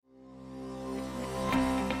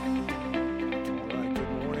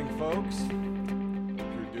folks. Hope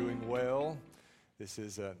you're doing well. This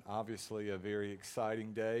is obviously a very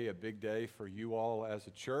exciting day, a big day for you all as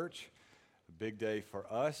a church, a big day for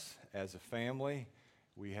us as a family.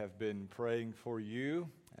 We have been praying for you,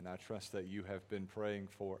 and I trust that you have been praying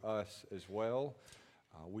for us as well.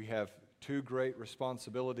 We have two great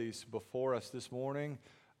responsibilities before us this morning,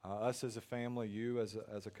 us as a family, you as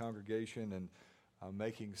a congregation, and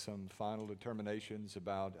making some final determinations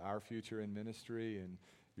about our future in ministry and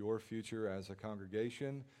your future as a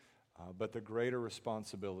congregation. But the greater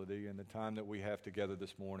responsibility and the time that we have together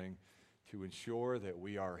this morning to ensure that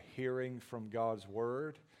we are hearing from God's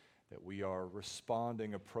Word, that we are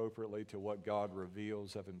responding appropriately to what God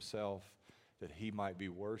reveals of Himself, that He might be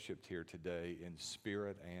worshiped here today in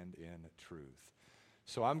spirit and in truth.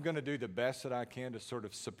 So I'm going to do the best that I can to sort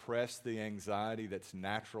of suppress the anxiety that's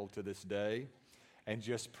natural to this day and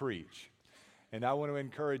just preach. And I want to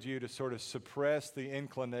encourage you to sort of suppress the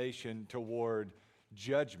inclination toward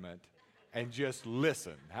judgment and just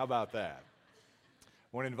listen. How about that?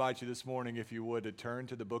 I want to invite you this morning, if you would, to turn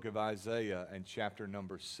to the book of Isaiah and chapter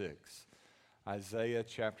number 6. Isaiah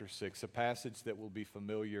chapter 6, a passage that will be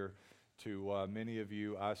familiar to many of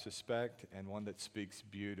you, I suspect, and one that speaks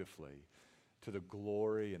beautifully to the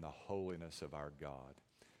glory and the holiness of our God.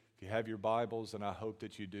 If you have your Bibles, and I hope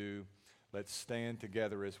that you do, let's stand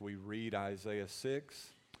together as we read Isaiah 6,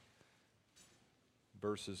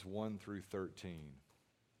 verses 1 through 13.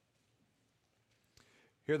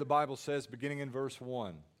 Here the Bible says, beginning in verse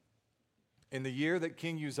 1, "In the year that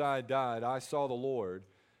King Uzziah died, I saw the Lord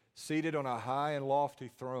seated on a high and lofty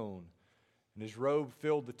throne, and His robe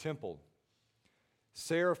filled the temple.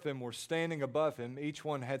 Seraphim were standing above Him. Each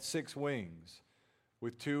one had 6 wings.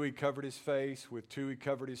 With 2 He covered His face, with 2 He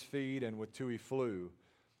covered His feet, and with 2 He flew.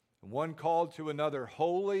 And one called to another,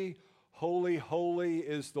 'Holy, holy, holy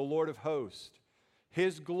is the Lord of hosts.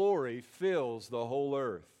 His glory fills the whole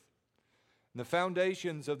earth.' And the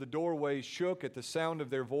foundations of the doorways shook at the sound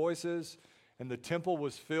of their voices, and the temple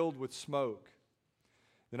was filled with smoke.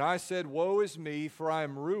 Then I said, 'Woe is me, for I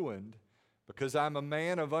am ruined, because I am a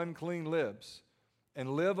man of unclean lips,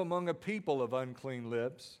 and live among a people of unclean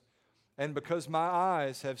lips, and because my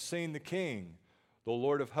eyes have seen the King, the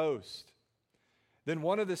Lord of hosts.' Then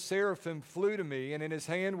one of the seraphim flew to me, and in his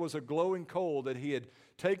hand was a glowing coal that he had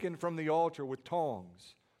taken from the altar with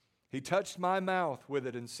tongs. He touched my mouth with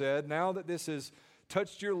it and said, 'Now that this has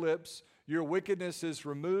touched your lips, your wickedness is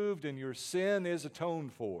removed and your sin is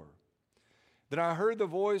atoned for.' Then I heard the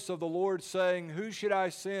voice of the Lord saying, 'Who should I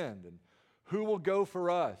send, and who will go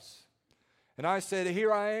for us?' And I said,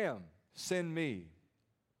 'Here I am, send me.'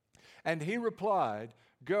 And He replied,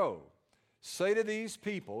 'Go. Say to these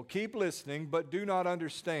people, keep listening, but do not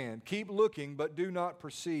understand. Keep looking, but do not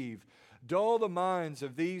perceive. Dull the minds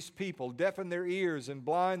of these people, deafen their ears and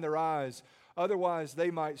blind their eyes. Otherwise they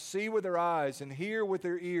might see with their eyes and hear with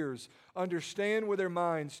their ears, understand with their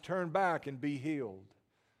minds, turn back and be healed.'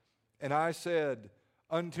 And I said,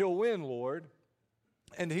 'Until when, Lord?'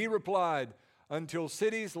 And He replied, 'Until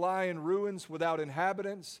cities lie in ruins without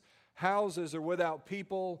inhabitants, houses are without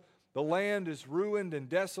people, the land is ruined and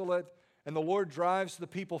desolate, and the Lord drives the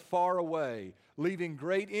people far away, leaving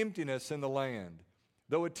great emptiness in the land.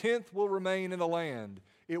 Though a tenth will remain in the land,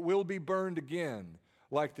 it will be burned again,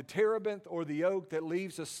 like the terebinth or the oak that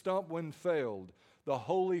leaves a stump when felled. The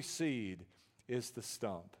holy seed is the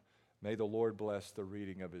stump.'" May the Lord bless the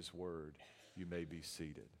reading of His word. You may be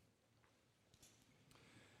seated.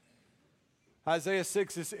 Isaiah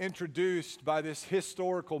 6 is introduced by this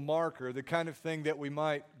historical marker, the kind of thing that we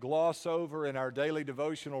might gloss over in our daily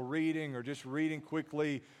devotional reading or just reading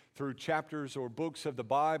quickly through chapters or books of the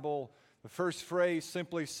Bible. The first phrase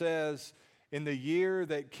simply says, "In the year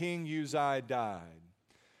that King Uzziah died."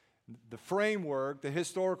 The framework, the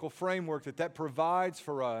historical framework that provides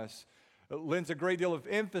for us lends a great deal of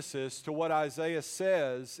emphasis to what Isaiah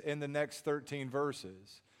says in the next 13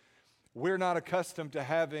 verses. We're not accustomed to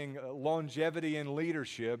having longevity in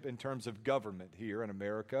leadership in terms of government here in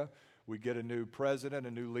America. We get a new president,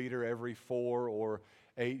 a new leader every 4 or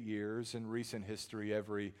 8 years. In recent history,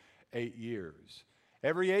 every 8 years.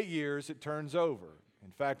 Every 8 years, it turns over.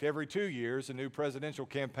 In fact, every 2 years, a new presidential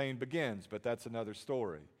campaign begins, but that's another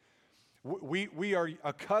story. We are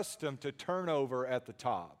accustomed to turnover at the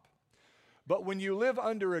top. But when you live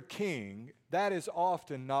under a king, that is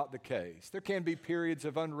often not the case. There can be periods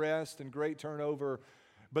of unrest and great turnover,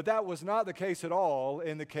 but that was not the case at all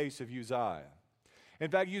in the case of Uzziah. In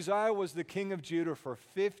fact, Uzziah was the king of Judah for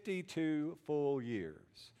 52 full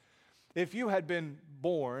years. If you had been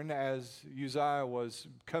born as Uzziah was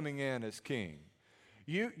coming in as king,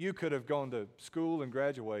 you could have gone to school and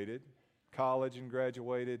graduated, college and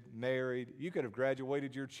graduated, married. You could have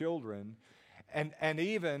graduated your children and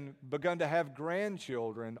even begun to have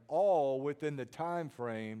grandchildren, all within the time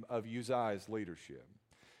frame of Uzziah's leadership.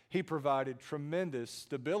 He provided tremendous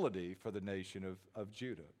stability for the nation of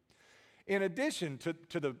Judah. In addition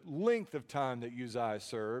to the length of time that Uzziah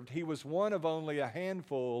served, he was one of only a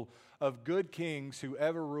handful of good kings who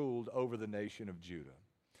ever ruled over the nation of Judah.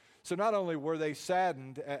 So not only were they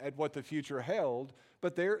saddened at what the future held,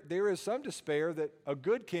 but there is some despair that a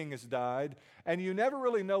good king has died, and you never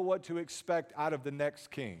really know what to expect out of the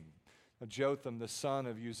next king. Now, Jotham, the son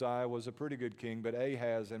of Uzziah, was a pretty good king, but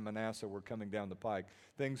Ahaz and Manasseh were coming down the pike.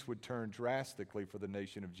 Things would turn drastically for the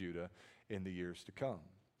nation of Judah in the years to come.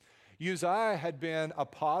 Uzziah had been a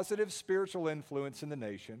positive spiritual influence in the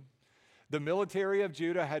nation. The military of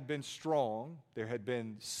Judah had been strong. There had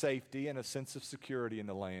been safety and a sense of security in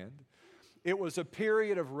the land. It was a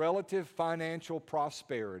period of relative financial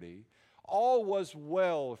prosperity. All was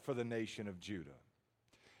well for the nation of Judah.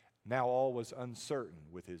 Now all was uncertain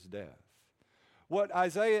with his death. What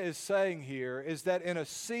Isaiah is saying here is that in a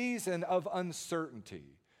season of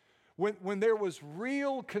uncertainty, when there was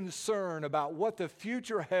real concern about what the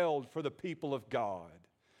future held for the people of God,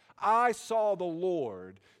 I saw the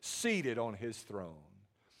Lord seated on his throne.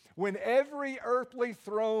 When every earthly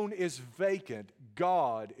throne is vacant,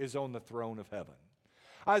 God is on the throne of heaven.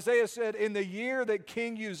 Isaiah said, in the year that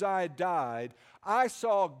King Uzziah died, I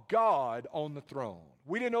saw God on the throne.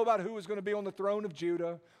 We didn't know about who was going to be on the throne of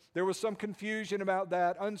Judah. There was some confusion about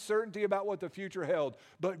that, uncertainty about what the future held.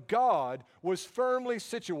 But God was firmly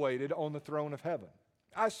situated on the throne of heaven.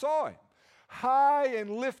 I saw him, high and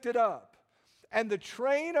lifted up, and the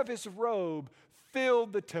train of his robe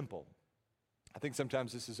filled the temple. I think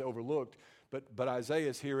sometimes this is overlooked, but Isaiah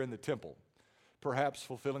is here in the temple, perhaps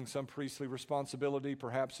fulfilling some priestly responsibility,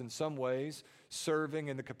 perhaps in some ways serving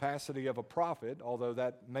in the capacity of a prophet, although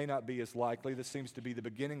that may not be as likely. This seems to be the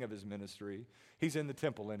beginning of his ministry. He's in the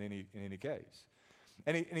temple in any case.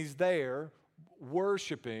 And he's there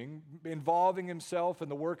worshiping, involving himself in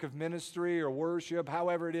the work of ministry or worship,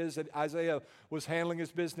 however it is that Isaiah was handling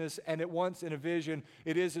his business. And at once in a vision,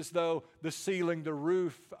 it is as though the ceiling, the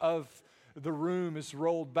roof of the room is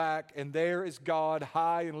rolled back, and there is God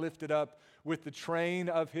high and lifted up with the train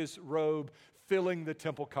of his robe filling the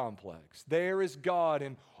temple complex. There is God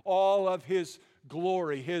in all of his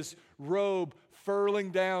glory, his robe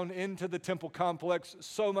furling down into the temple complex,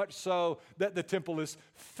 so much so that the temple is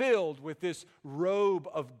filled with this robe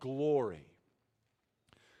of glory.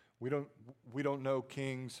 We don't know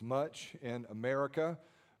kings much in America,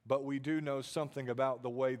 but we do know something about the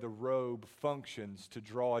way the robe functions to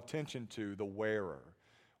draw attention to the wearer.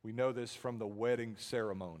 We know this from the wedding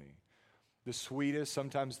ceremony. The sweetest,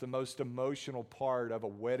 sometimes the most emotional part of a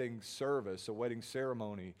wedding service, a wedding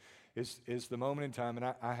ceremony, is the moment in time,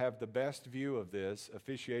 and I have the best view of this,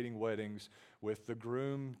 officiating weddings with the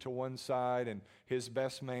groom to one side and his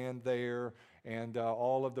best man there, and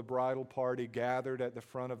all of the bridal party gathered at the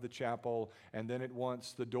front of the chapel, and then at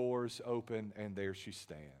once the doors open, and there she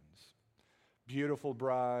stands. Beautiful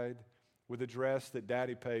bride with a dress that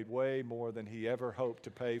Daddy paid way more than he ever hoped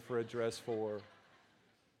to pay for a dress for.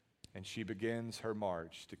 And she begins her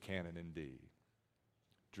march to Canaan and D.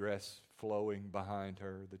 Dress flowing behind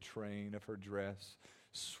her, the train of her dress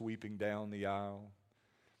sweeping down the aisle.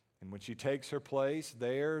 And when she takes her place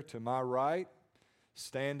there to my right,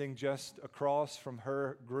 standing just across from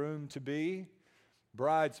her groom-to-be,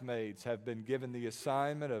 bridesmaids have been given the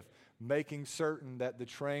assignment of making certain that the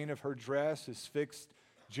train of her dress is fixed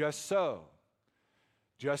just so.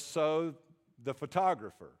 Just so the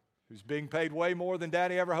photographer, who's being paid way more than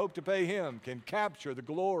Daddy ever hoped to pay him, can capture the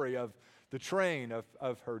glory of the train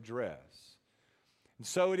of her dress. And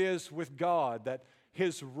so it is with God that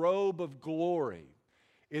his robe of glory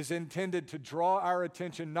is intended to draw our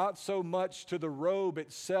attention not so much to the robe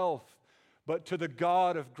itself, but to the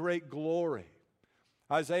God of great glory.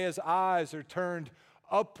 Isaiah's eyes are turned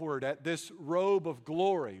upward at this robe of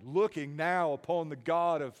glory, looking now upon the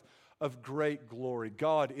God of great glory.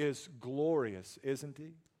 God is glorious, isn't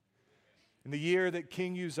he? In the year that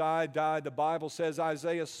King Uzziah died, the Bible says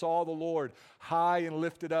Isaiah saw the Lord high and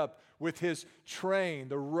lifted up with his train,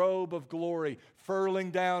 the robe of glory, furling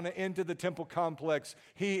down into the temple complex.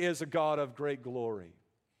 He is a God of great glory.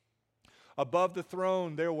 Above the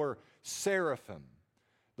throne there were seraphim.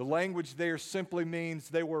 The language there simply means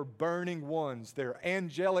they were burning ones. They're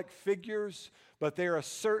angelic figures, but they're a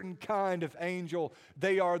certain kind of angel.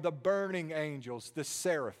 They are the burning angels, the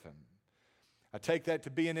seraphim. I take that to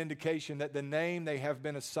be an indication that the name they have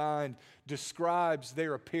been assigned describes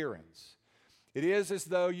their appearance. It is as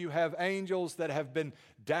though you have angels that have been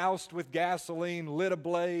doused with gasoline, lit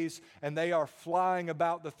ablaze, and they are flying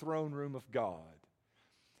about the throne room of God.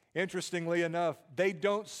 Interestingly enough, they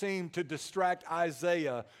don't seem to distract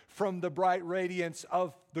Isaiah from the bright radiance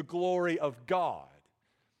of the glory of God.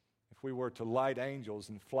 If we were to light angels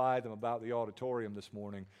and fly them about the auditorium this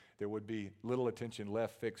morning, there would be little attention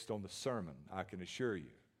left fixed on the sermon, I can assure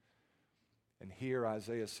you. And here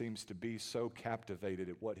Isaiah seems to be so captivated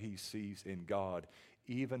at what he sees in God,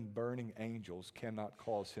 even burning angels cannot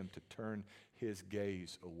cause him to turn his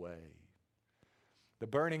gaze away. The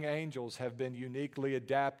burning angels have been uniquely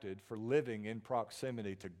adapted for living in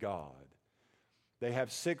proximity to God. They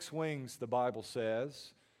have 6 wings, the Bible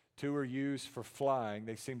says. 2 are used for flying.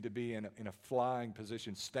 They seem to be in a flying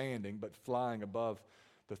position, standing, but flying above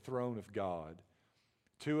the throne of God.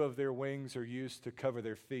 2 of their wings are used to cover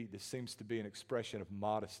their feet. This seems to be an expression of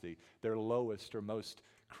modesty. Their lowest or most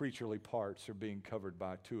creaturely parts are being covered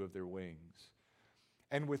by 2 of their wings.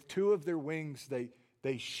 And with 2 of their wings,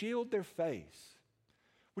 they shield their face,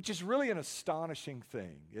 which is really an astonishing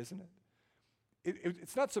thing, isn't it?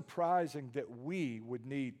 It's not surprising that we would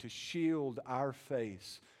need to shield our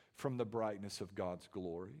face from the brightness of God's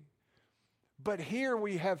glory. But here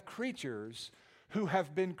we have creatures who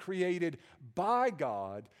have been created by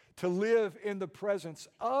God to live in the presence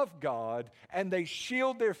of God, and they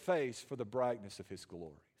shield their face for the brightness of His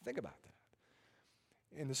glory. Think about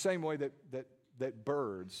that. In the same way that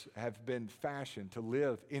birds have been fashioned to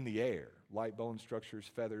live in the air, light bone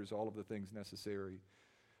structures, feathers, all of the things necessary.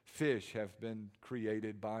 Fish have been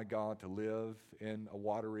created by God to live in a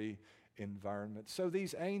watery environment. So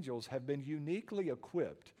these angels have been uniquely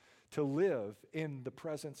equipped to live in the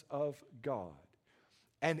presence of God.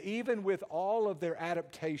 And even with all of their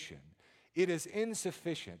adaptation, it is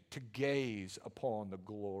insufficient to gaze upon the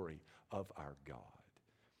glory of our God.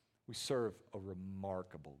 We serve a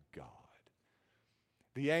remarkable God.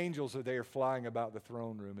 The angels are there flying about the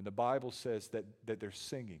throne room, and the Bible says that they're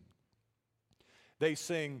singing. They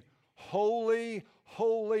sing, "Holy,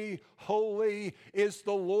 holy, holy is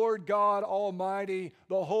the Lord God Almighty.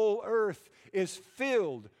 The whole earth is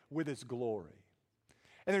filled with His glory."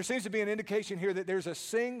 And there seems to be an indication here that there's a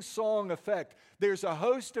sing-song effect. There's a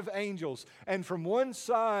host of angels, and from one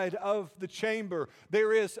side of the chamber,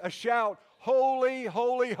 there is a shout, "Holy,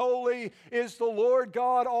 holy, holy is the Lord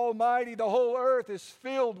God Almighty. The whole earth is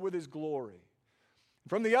filled with His glory."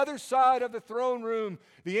 From the other side of the throne room,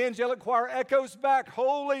 the angelic choir echoes back,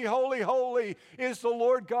 "Holy, holy, holy is the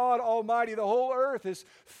Lord God Almighty. The whole earth is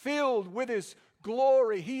filled with His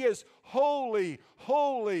glory. He is holy,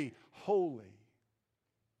 holy, holy."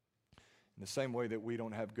 In the same way that we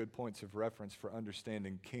don't have good points of reference for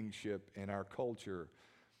understanding kingship in our culture,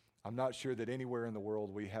 I'm not sure that anywhere in the world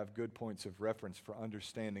we have good points of reference for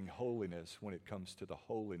understanding holiness when it comes to the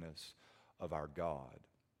holiness of our God.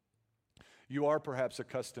 You are perhaps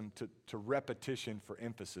accustomed to repetition for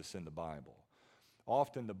emphasis in the Bible.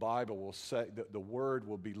 Often the Bible will say, the word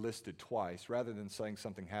will be listed twice. Rather than saying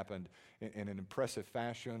something happened in an impressive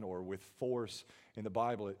fashion or with force in the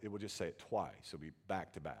Bible, it will just say it twice. It'll be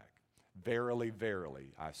back to back. "Verily,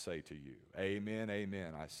 verily, I say to you." "Amen,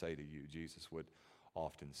 amen, I say to you," Jesus would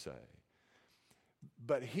often say.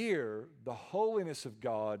 But here, the holiness of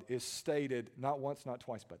God is stated not once, not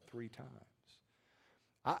twice, but 3 times.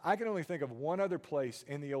 I can only think of one other place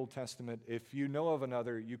in the Old Testament. If you know of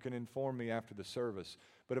another, you can inform me after the service.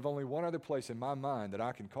 But of only one other place in my mind that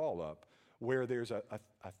I can call up where there's a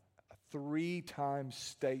 3-time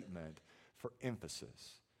statement for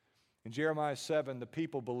emphasis. In Jeremiah 7, the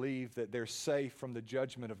people believe that they're safe from the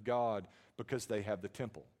judgment of God because they have the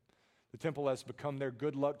temple. The temple has become their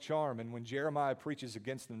good luck charm, and when Jeremiah preaches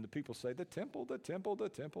against them, the people say, "The temple, the temple, the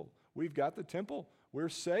temple. We've got the temple. We're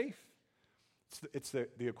safe." It's the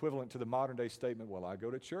equivalent to the modern day statement, "Well, I go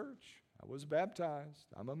to church. I was baptized.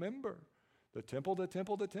 I'm a member. The temple, the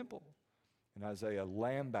temple, the temple." And Isaiah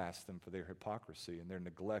lambasts them for their hypocrisy and their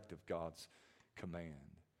neglect of God's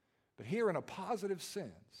command. But here, in a positive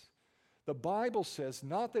sense, the Bible says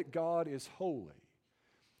not that God is holy,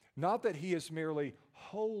 not that He is merely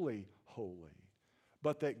holy, holy,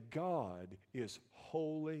 but that God is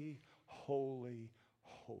holy, holy,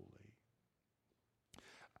 holy.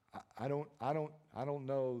 I don't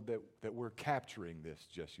know that we're capturing this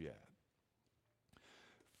just yet.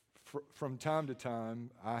 From time to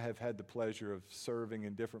time, I have had the pleasure of serving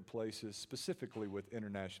in different places, specifically with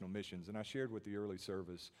international missions. And I shared with the early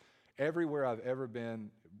service, everywhere I've ever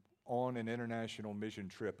been on an international mission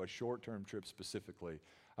trip, a short-term trip specifically,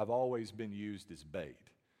 I've always been used as bait.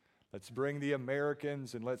 Let's bring the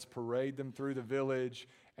Americans and let's parade them through the village,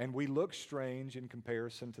 And we look strange in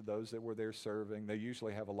comparison to those that were there serving. They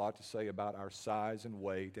usually have a lot to say about our size and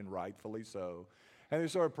weight, and rightfully so. And they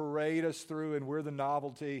sort of parade us through, and we're the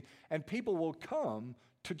novelty. And people will come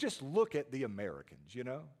to just look at the Americans, you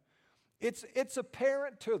know. It's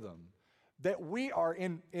apparent to them that we are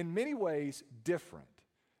in many ways different,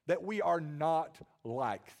 that we are not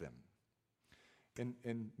like them.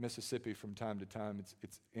 In Mississippi, from time to time,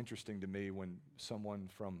 it's interesting to me when someone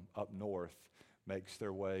from up north makes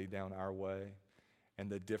their way down our way, and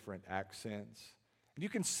the different accents. You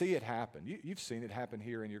can see it happen. You've seen it happen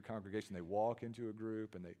here in your congregation. They walk into a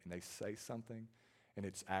group and they say something, and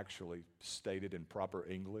it's actually stated in proper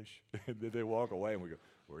English. They walk away and we go,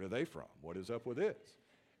 where are they from? What is up with this?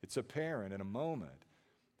 It's apparent in a moment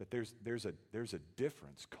that there's a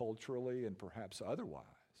difference culturally and perhaps otherwise.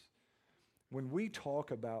 When we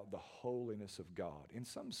talk about the holiness of God, in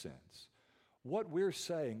some sense, what we're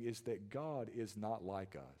saying is that God is not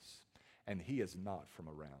like us, and He is not from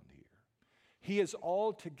around here. He is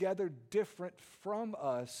altogether different from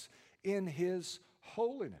us in His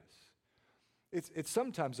holiness. It's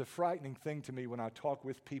sometimes a frightening thing to me when I talk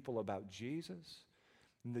with people about Jesus,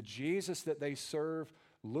 and the Jesus that they serve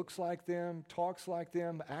looks like them, talks like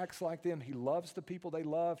them, acts like them. He loves the people they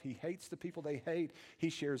love. He hates the people they hate.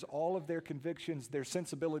 He shares all of their convictions. Their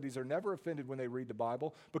sensibilities are never offended when they read the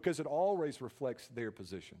Bible because it always reflects their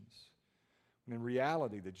positions. And in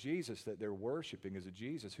reality, the Jesus that they're worshiping is a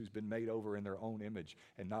Jesus who's been made over in their own image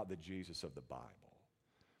and not the Jesus of the Bible.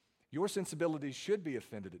 Your sensibilities should be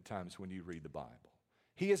offended at times when you read the Bible.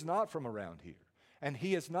 He is not from around here. And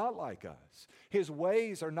He is not like us. His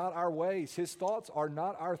ways are not our ways. His thoughts are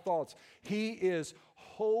not our thoughts. He is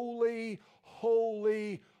holy,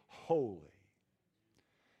 holy, holy.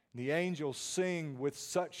 And the angels sing with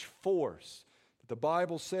such force that the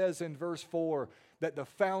Bible says in verse 4 that the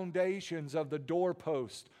foundations of the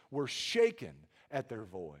doorpost were shaken at their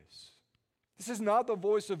voice. This is not the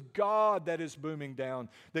voice of God that is booming down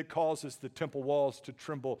that causes the temple walls to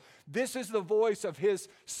tremble. This is the voice of His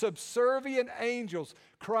subservient angels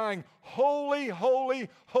crying, holy, holy,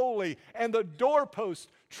 holy, and the doorposts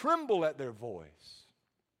tremble at their voice.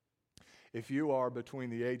 If you are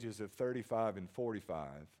between the ages of 35 and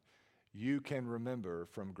 45, you can remember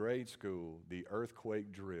from grade school the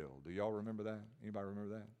earthquake drill. Do y'all remember that? Anybody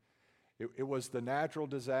remember that? It was the natural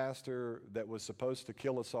disaster that was supposed to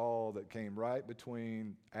kill us all that came right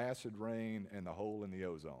between acid rain and the hole in the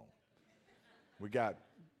ozone. We got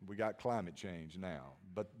climate change now,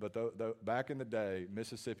 but back in the day,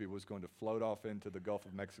 Mississippi was going to float off into the Gulf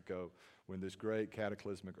of Mexico when this great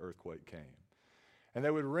cataclysmic earthquake came. And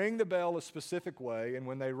they would ring the bell a specific way, and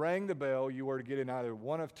when they rang the bell, you were to get in either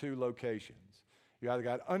one of two locations. You either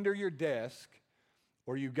got under your desk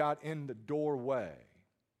or you got in the doorway,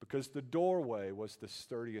 because the doorway was the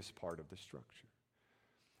sturdiest part of the structure.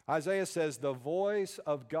 Isaiah says, the voice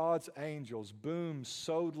of God's angels booms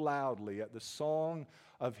so loudly at the song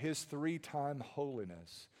of His three-time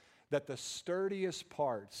holiness that the sturdiest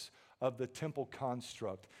parts of the temple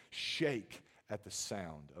construct shake at the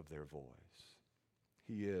sound of their voice.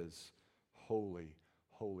 He is holy,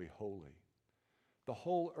 holy, holy. The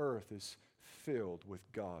whole earth is filled with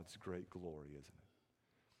God's great glory, isn't it?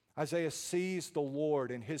 Isaiah sees the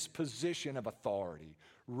Lord in His position of authority,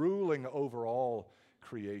 ruling over all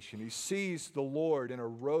creation. He sees the Lord in a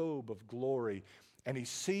robe of glory, and he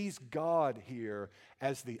sees God here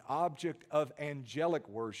as the object of angelic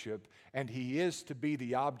worship, and He is to be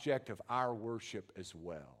the object of our worship as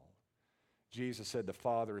well. Jesus said the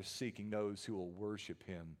Father is seeking those who will worship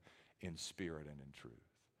Him in spirit and in truth.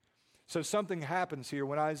 So something happens here.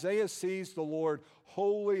 When Isaiah sees the Lord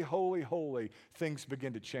holy, holy, holy, things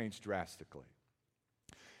begin to change drastically.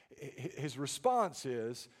 His response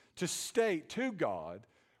is to state to God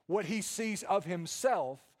what he sees of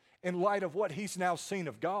himself in light of what he's now seen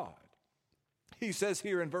of God. He says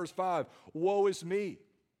here in verse 5, woe is me,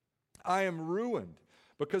 I am ruined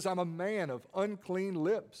because I'm a man of unclean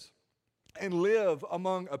lips and live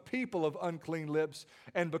among a people of unclean lips,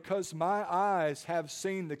 and because my eyes have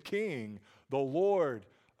seen the King, the Lord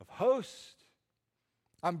of hosts.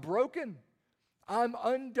 I'm broken. I'm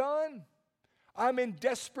undone. I'm in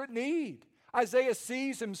desperate need. Isaiah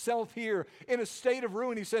sees himself here in a state of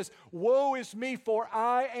ruin. He says, woe is me, for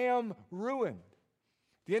I am ruined.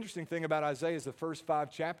 The interesting thing about Isaiah is the first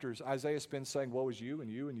 5 chapters, Isaiah spends saying, woe is you, and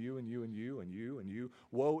you, and you, and you, and you, and you, and you.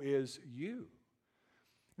 Woe is you.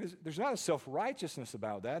 There's not a self-righteousness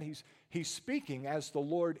about that. He's speaking as the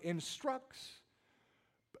Lord instructs.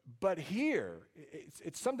 But here,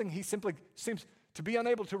 it's something he simply seems to be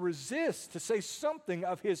unable to resist, to say something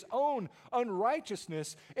of his own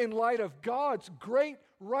unrighteousness in light of God's great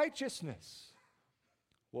righteousness.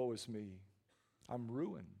 Woe is me, I'm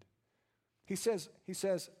ruined. He says,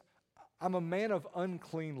 I'm a man of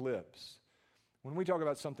unclean lips. When we talk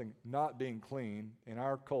about something not being clean in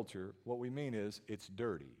our culture, what we mean is it's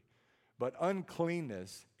dirty. But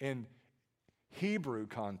uncleanness in Hebrew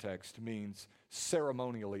context means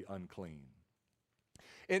ceremonially unclean.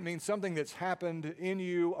 It means something that's happened in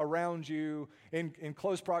you, around you, in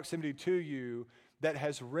close proximity to you, that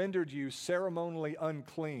has rendered you ceremonially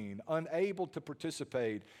unclean, unable to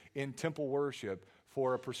participate in temple worship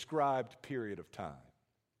for a prescribed period of time.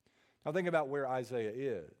 Now think about where Isaiah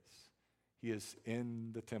is. He is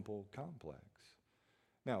in the temple complex.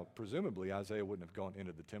 Now, presumably, Isaiah wouldn't have gone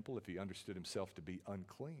into the temple if he understood himself to be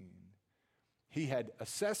unclean. He had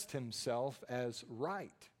assessed himself as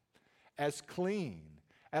right, as clean,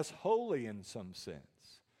 as holy in some sense.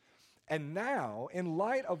 And now, in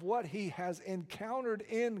light of what he has encountered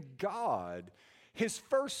in God, his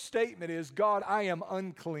first statement is, God, I am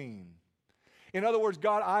unclean. In other words,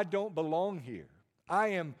 God, I don't belong here. I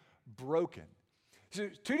am broken. So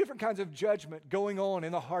there's two different kinds of judgment going on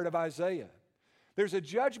in the heart of Isaiah. There's a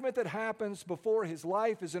judgment that happens before his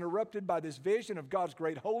life is interrupted by this vision of God's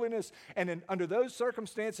great holiness, and under those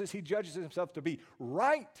circumstances, he judges himself to be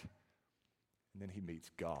right. And then he meets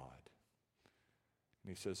God. And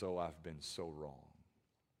he says, oh, I've been so wrong.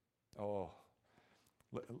 Oh,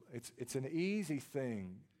 it's an easy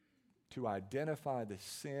thing to identify the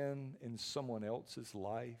sin in someone else's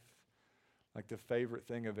life. Like the favorite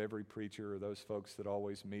thing of every preacher are those folks that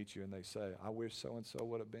always meet you and they say, I wish so-and-so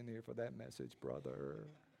would have been here for that message, brother.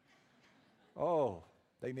 Oh,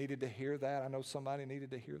 they needed to hear that. I know somebody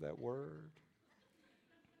needed to hear that word.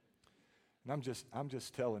 And I'm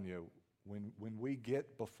just telling you, when we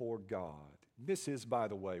get before God, this is, by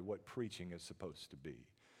the way, what preaching is supposed to be,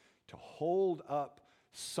 to hold up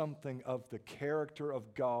something of the character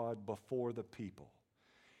of God before the people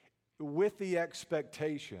with the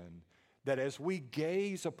expectation that as we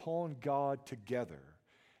gaze upon God together,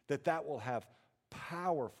 that will have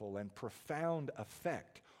powerful and profound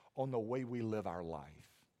effect on the way we live our life.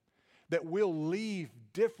 That we'll leave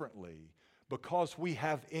differently because we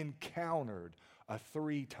have encountered a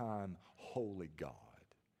 3-time holy God.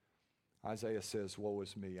 Isaiah says, woe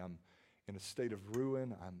is me, I'm in a state of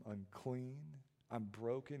ruin, I'm unclean, I'm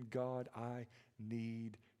broken. God, I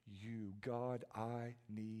need you. God, I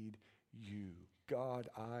need you. God,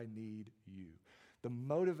 I need you. The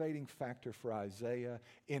motivating factor for Isaiah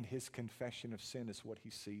in his confession of sin is what he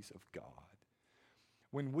sees of God.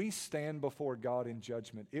 When we stand before God in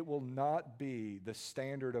judgment, it will not be the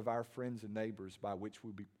standard of our friends and neighbors by which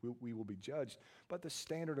we will be judged, but the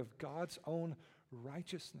standard of God's own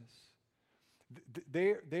righteousness.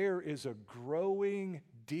 There is a growing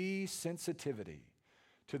desensitivity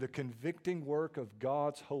to the convicting work of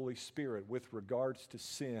God's Holy Spirit with regards to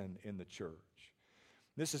sin in the church.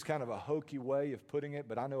 This is kind of a hokey way of putting it,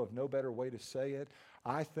 but I know of no better way to say it.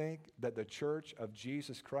 I think that the church of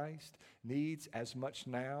Jesus Christ needs as much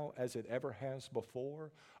now as it ever has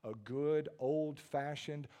before a good,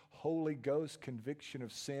 old-fashioned, Holy Ghost conviction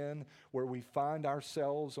of sin where we find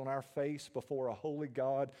ourselves on our face before a holy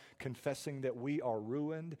God confessing that we are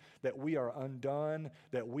ruined, that we are undone,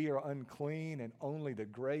 that we are unclean, and only the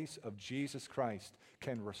grace of Jesus Christ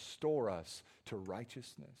can restore us to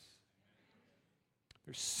righteousness.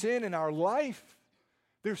 There's sin in our life.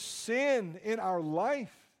 There's sin in our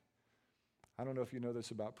life. I don't know if you know this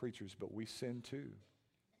about preachers, but we sin too.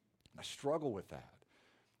 I struggle with that.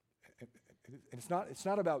 And it's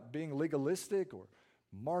not about being legalistic or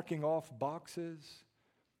marking off boxes,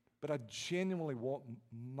 but I genuinely want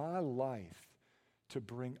my life to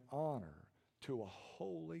bring honor to a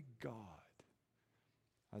holy God.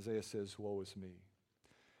 Isaiah says, woe is me.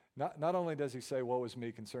 Not only does he say, woe is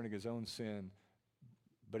me concerning his own sin,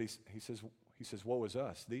 but he says, woe is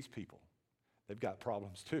us, these people. They've got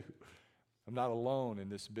problems too. I'm not alone in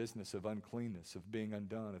this business of uncleanness, of being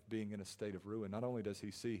undone, of being in a state of ruin. Not only does he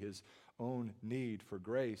see his own need for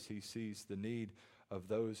grace, he sees the need of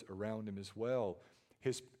those around him as well.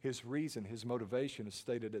 His reason, his motivation is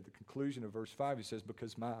stated at the conclusion of verse 5. He says,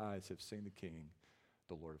 because my eyes have seen the King,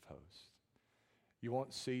 the Lord of hosts. You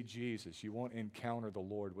won't see Jesus, you won't encounter the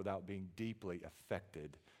Lord without being deeply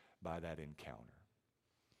affected by that encounter.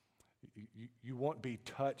 You won't be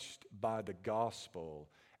touched by the gospel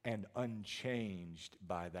and unchanged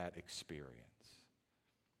by that experience.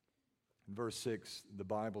 In verse 6, the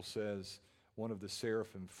Bible says, one of the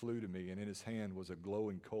seraphim flew to me, and in his hand was a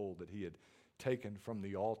glowing coal that he had taken from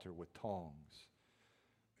the altar with tongs.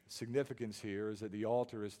 significance here is that the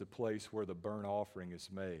altar is the place where the burnt offering is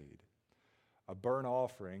made. A burnt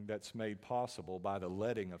offering that's made possible by the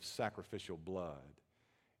letting of sacrificial blood.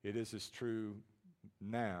 It is as true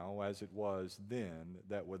now as it was then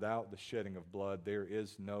that without the shedding of blood there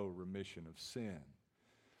is no remission of sin.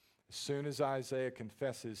 As soon as Isaiah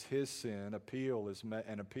confesses his sin, an appeal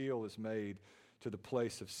is made to the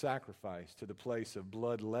place of sacrifice, to the place of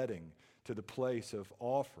bloodletting, to the place of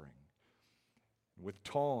offering. With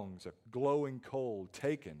tongs, a glowing coal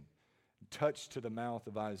taken, touched to the mouth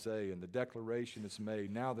of Isaiah, and the declaration is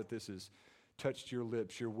made, now that this has touched your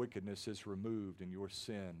lips, your wickedness is removed and your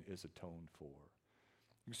sin is atoned for.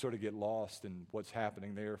 You sort of get lost in what's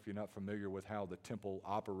happening there if you're not familiar with how the temple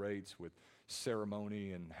operates with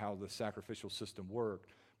ceremony and how the sacrificial system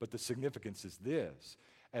worked. But the significance is this.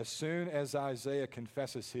 As soon as Isaiah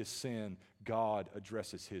confesses his sin, God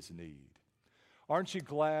addresses his need. Aren't you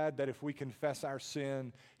glad that if we confess our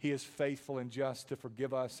sin, he is faithful and just to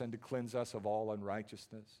forgive us and to cleanse us of all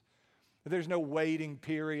unrighteousness? There's no waiting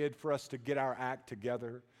period for us to get our act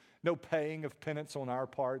together. No paying of penance on our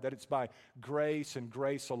part, that it's by grace and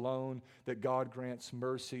grace alone that God grants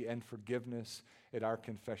mercy and forgiveness at our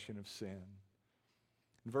confession of sin.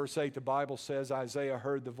 In verse 8, the Bible says, Isaiah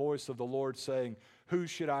heard the voice of the Lord saying, "Who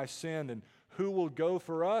should I send and who will go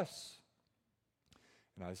for us?"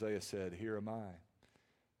 And Isaiah said, "Here am I,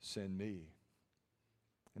 send me."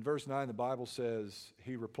 In verse 9, the Bible says,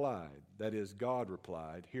 he replied, that is, God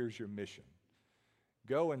replied, "Here's your mission.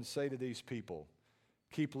 Go and say to these people,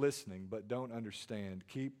 keep listening, but don't understand.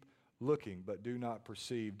 Keep looking, but do not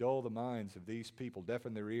perceive. Dull the minds of these people,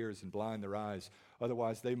 deafen their ears and blind their eyes.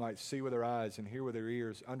 Otherwise they might see with their eyes and hear with their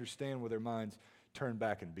ears, understand with their minds, turn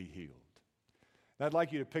back and be healed." And I'd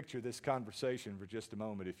like you to picture this conversation for just a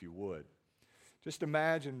moment, if you would. Just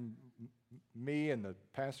imagine me and the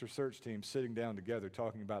pastor search team sitting down together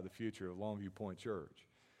talking about the future of Longview Point Church.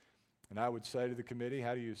 And I would say to the committee,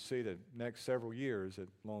 "How do you see the next several years at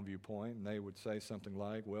Longview Point?" And they would say something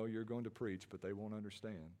like, "Well, you're going to preach, but they won't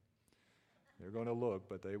understand. They're going to look,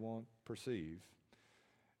 but they won't perceive.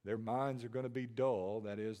 Their minds are going to be dull,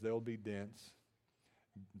 that is, they'll be dense.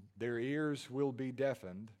 Their ears will be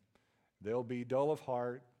deafened. They'll be dull of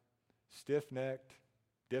heart, stiff-necked,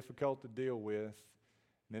 difficult to deal with.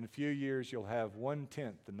 And in a few years, you'll have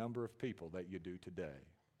 1/10 the number of people that you do today."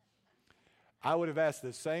 I would have asked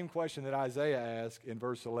the same question that Isaiah asked in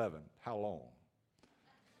verse 11. How long?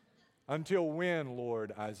 "Until when,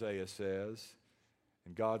 Lord?" Isaiah says.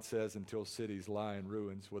 And God says, "Until cities lie in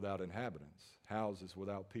ruins without inhabitants, houses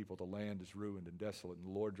without people, the land is ruined and desolate, and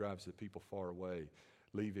the Lord drives the people far away,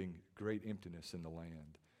 leaving great emptiness in the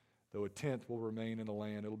land. Though 1/10 will remain in the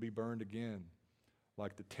land, it'll be burned again,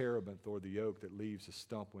 like the terebinth or the oak that leaves a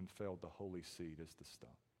stump when felled, the holy seed is the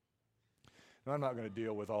stump." Now, I'm not going to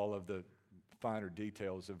deal with all of the finer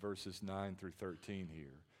details of verses 9 through 13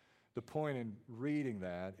 here. The point in reading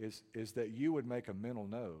that is that you would make a mental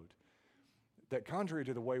note that contrary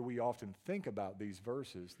to the way we often think about these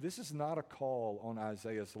verses, this is not a call on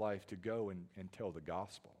Isaiah's life to go and tell the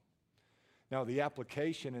gospel. Now, the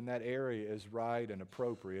application in that area is right and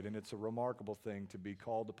appropriate, and it's a remarkable thing to be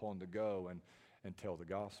called upon to go and tell the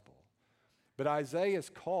gospel. But Isaiah's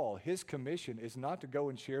call, his commission, is not to go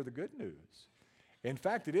and share the good news. In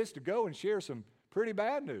fact, it is to go and share some pretty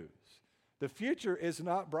bad news. The future is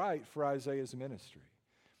not bright for Isaiah's ministry.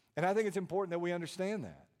 And I think it's important that we understand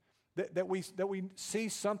that we see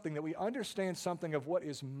something, that we understand something of what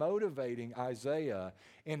is motivating Isaiah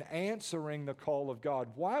in answering the call of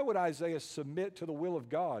God. Why would Isaiah submit to the will of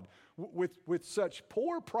God with such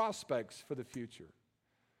poor prospects for the future?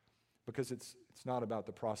 Because it's not about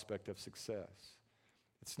the prospect of success.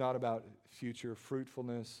 It's not about future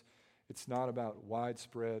fruitfulness. It's not about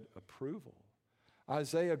widespread approval.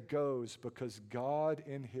 Isaiah goes because God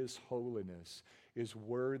in his holiness is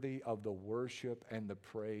worthy of the worship and the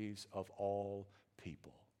praise of all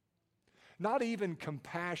people. Not even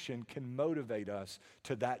compassion can motivate us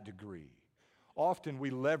to that degree. Often we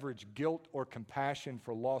leverage guilt or compassion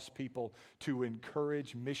for lost people to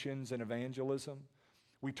encourage missions and evangelism.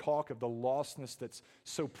 We talk of the lostness that's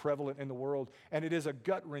so prevalent in the world, and it is a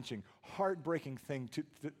gut-wrenching, heartbreaking thing to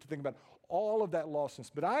think about all of that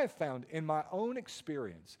lostness. But I have found in my own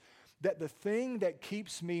experience that the thing that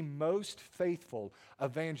keeps me most faithful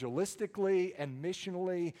evangelistically and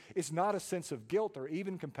missionally is not a sense of guilt or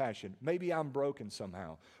even compassion. Maybe I'm broken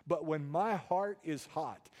somehow. But when my heart is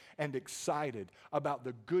hot and excited about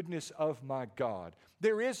the goodness of my God,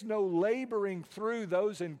 there is no laboring through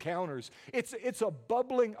those encounters. It's a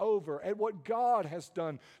bubbling over at what God has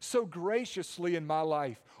done so graciously in my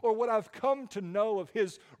life, or what I've come to know of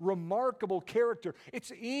His remarkable character.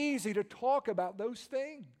 It's easy to talk about those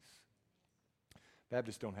things.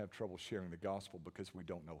 Baptists don't have trouble sharing the gospel because we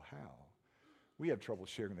don't know how. We have trouble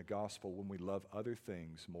sharing the gospel when we love other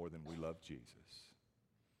things more than we love Jesus.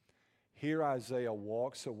 Here Isaiah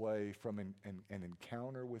walks away from an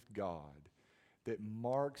encounter with God that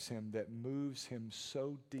marks him, that moves him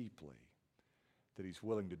so deeply that he's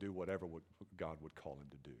willing to do whatever God would call him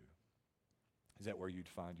to do. Is that where you'd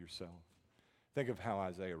find yourself? Think of how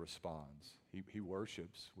Isaiah responds. He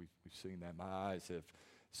worships. We've seen that. My eyes have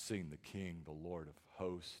seen the King, the Lord of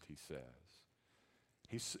hosts, he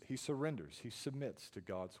says. He surrenders. He submits to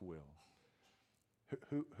God's will.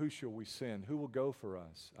 Who shall we send? Who will go for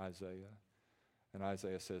us, Isaiah? And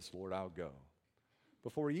Isaiah says, Lord, I'll go.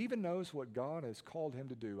 Before he even knows what God has called him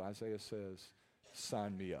to do, Isaiah says,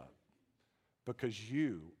 sign me up, because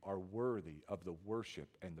you are worthy of the worship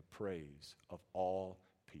and the praise of all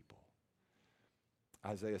people.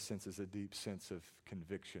 Isaiah senses a deep sense of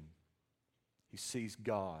conviction. He sees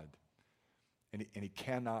God, and he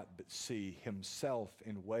cannot but see himself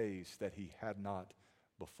in ways that he had not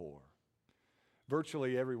before.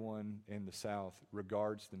 Virtually everyone in the South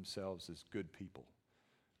regards themselves as good people.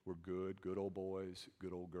 We're good old boys,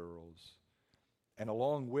 good old girls. And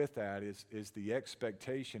along with that is the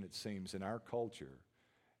expectation, it seems, in our culture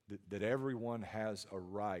that everyone has a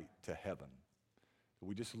right to heaven.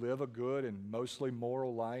 We just live a good and mostly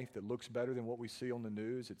moral life that looks better than what we see on the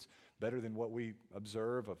news. It's better than what we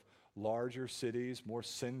observe of larger cities, more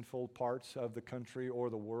sinful parts of the country or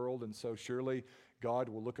the world. And so surely God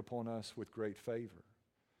will look upon us with great favor.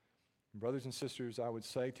 Brothers and sisters, I would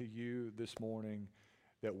say to you this morning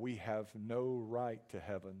that we have no right to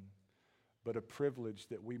heaven, but a privilege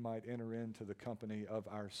that we might enter into the company of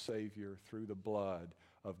our Savior through the blood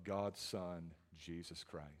of God's Son, Jesus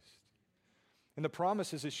Christ. And the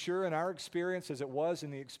promise is as sure in our experience as it was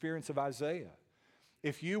in the experience of Isaiah.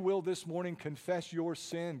 If you will this morning confess your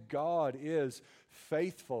sin, God is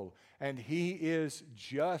faithful and He is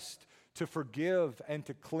just to forgive and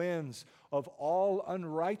to cleanse of all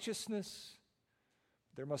unrighteousness.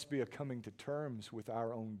 There must be a coming to terms with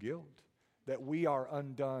our own guilt, that we are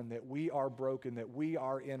undone, that we are broken, that we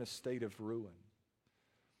are in a state of ruin.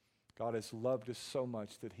 God has loved us so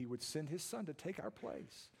much that He would send His Son to take our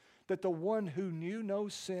place, that the one who knew no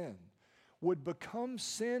sin would become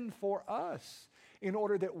sin for us in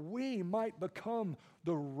order that we might become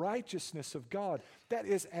the righteousness of God. That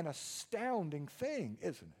is an astounding thing,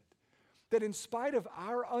 isn't it? That in spite of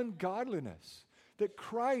our ungodliness, that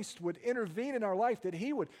Christ would intervene in our life, that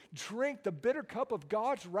He would drink the bitter cup of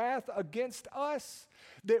God's wrath against us,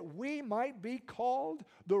 that we might be called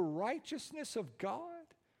the righteousness of God.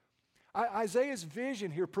 Isaiah's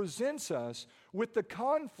vision here presents us with the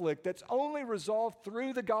conflict that's only resolved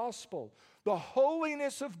through the gospel. The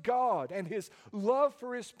holiness of God and His love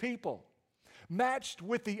for His people, matched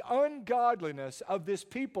with the ungodliness of this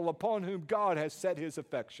people upon whom God has set His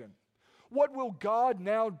affection. What will God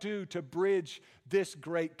now do to bridge this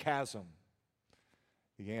great chasm?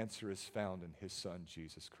 The answer is found in His Son,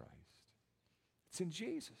 Jesus Christ. It's in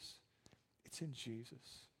Jesus. It's in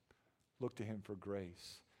Jesus. Look to Him for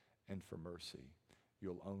grace and for mercy.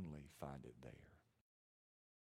 You'll only find it there.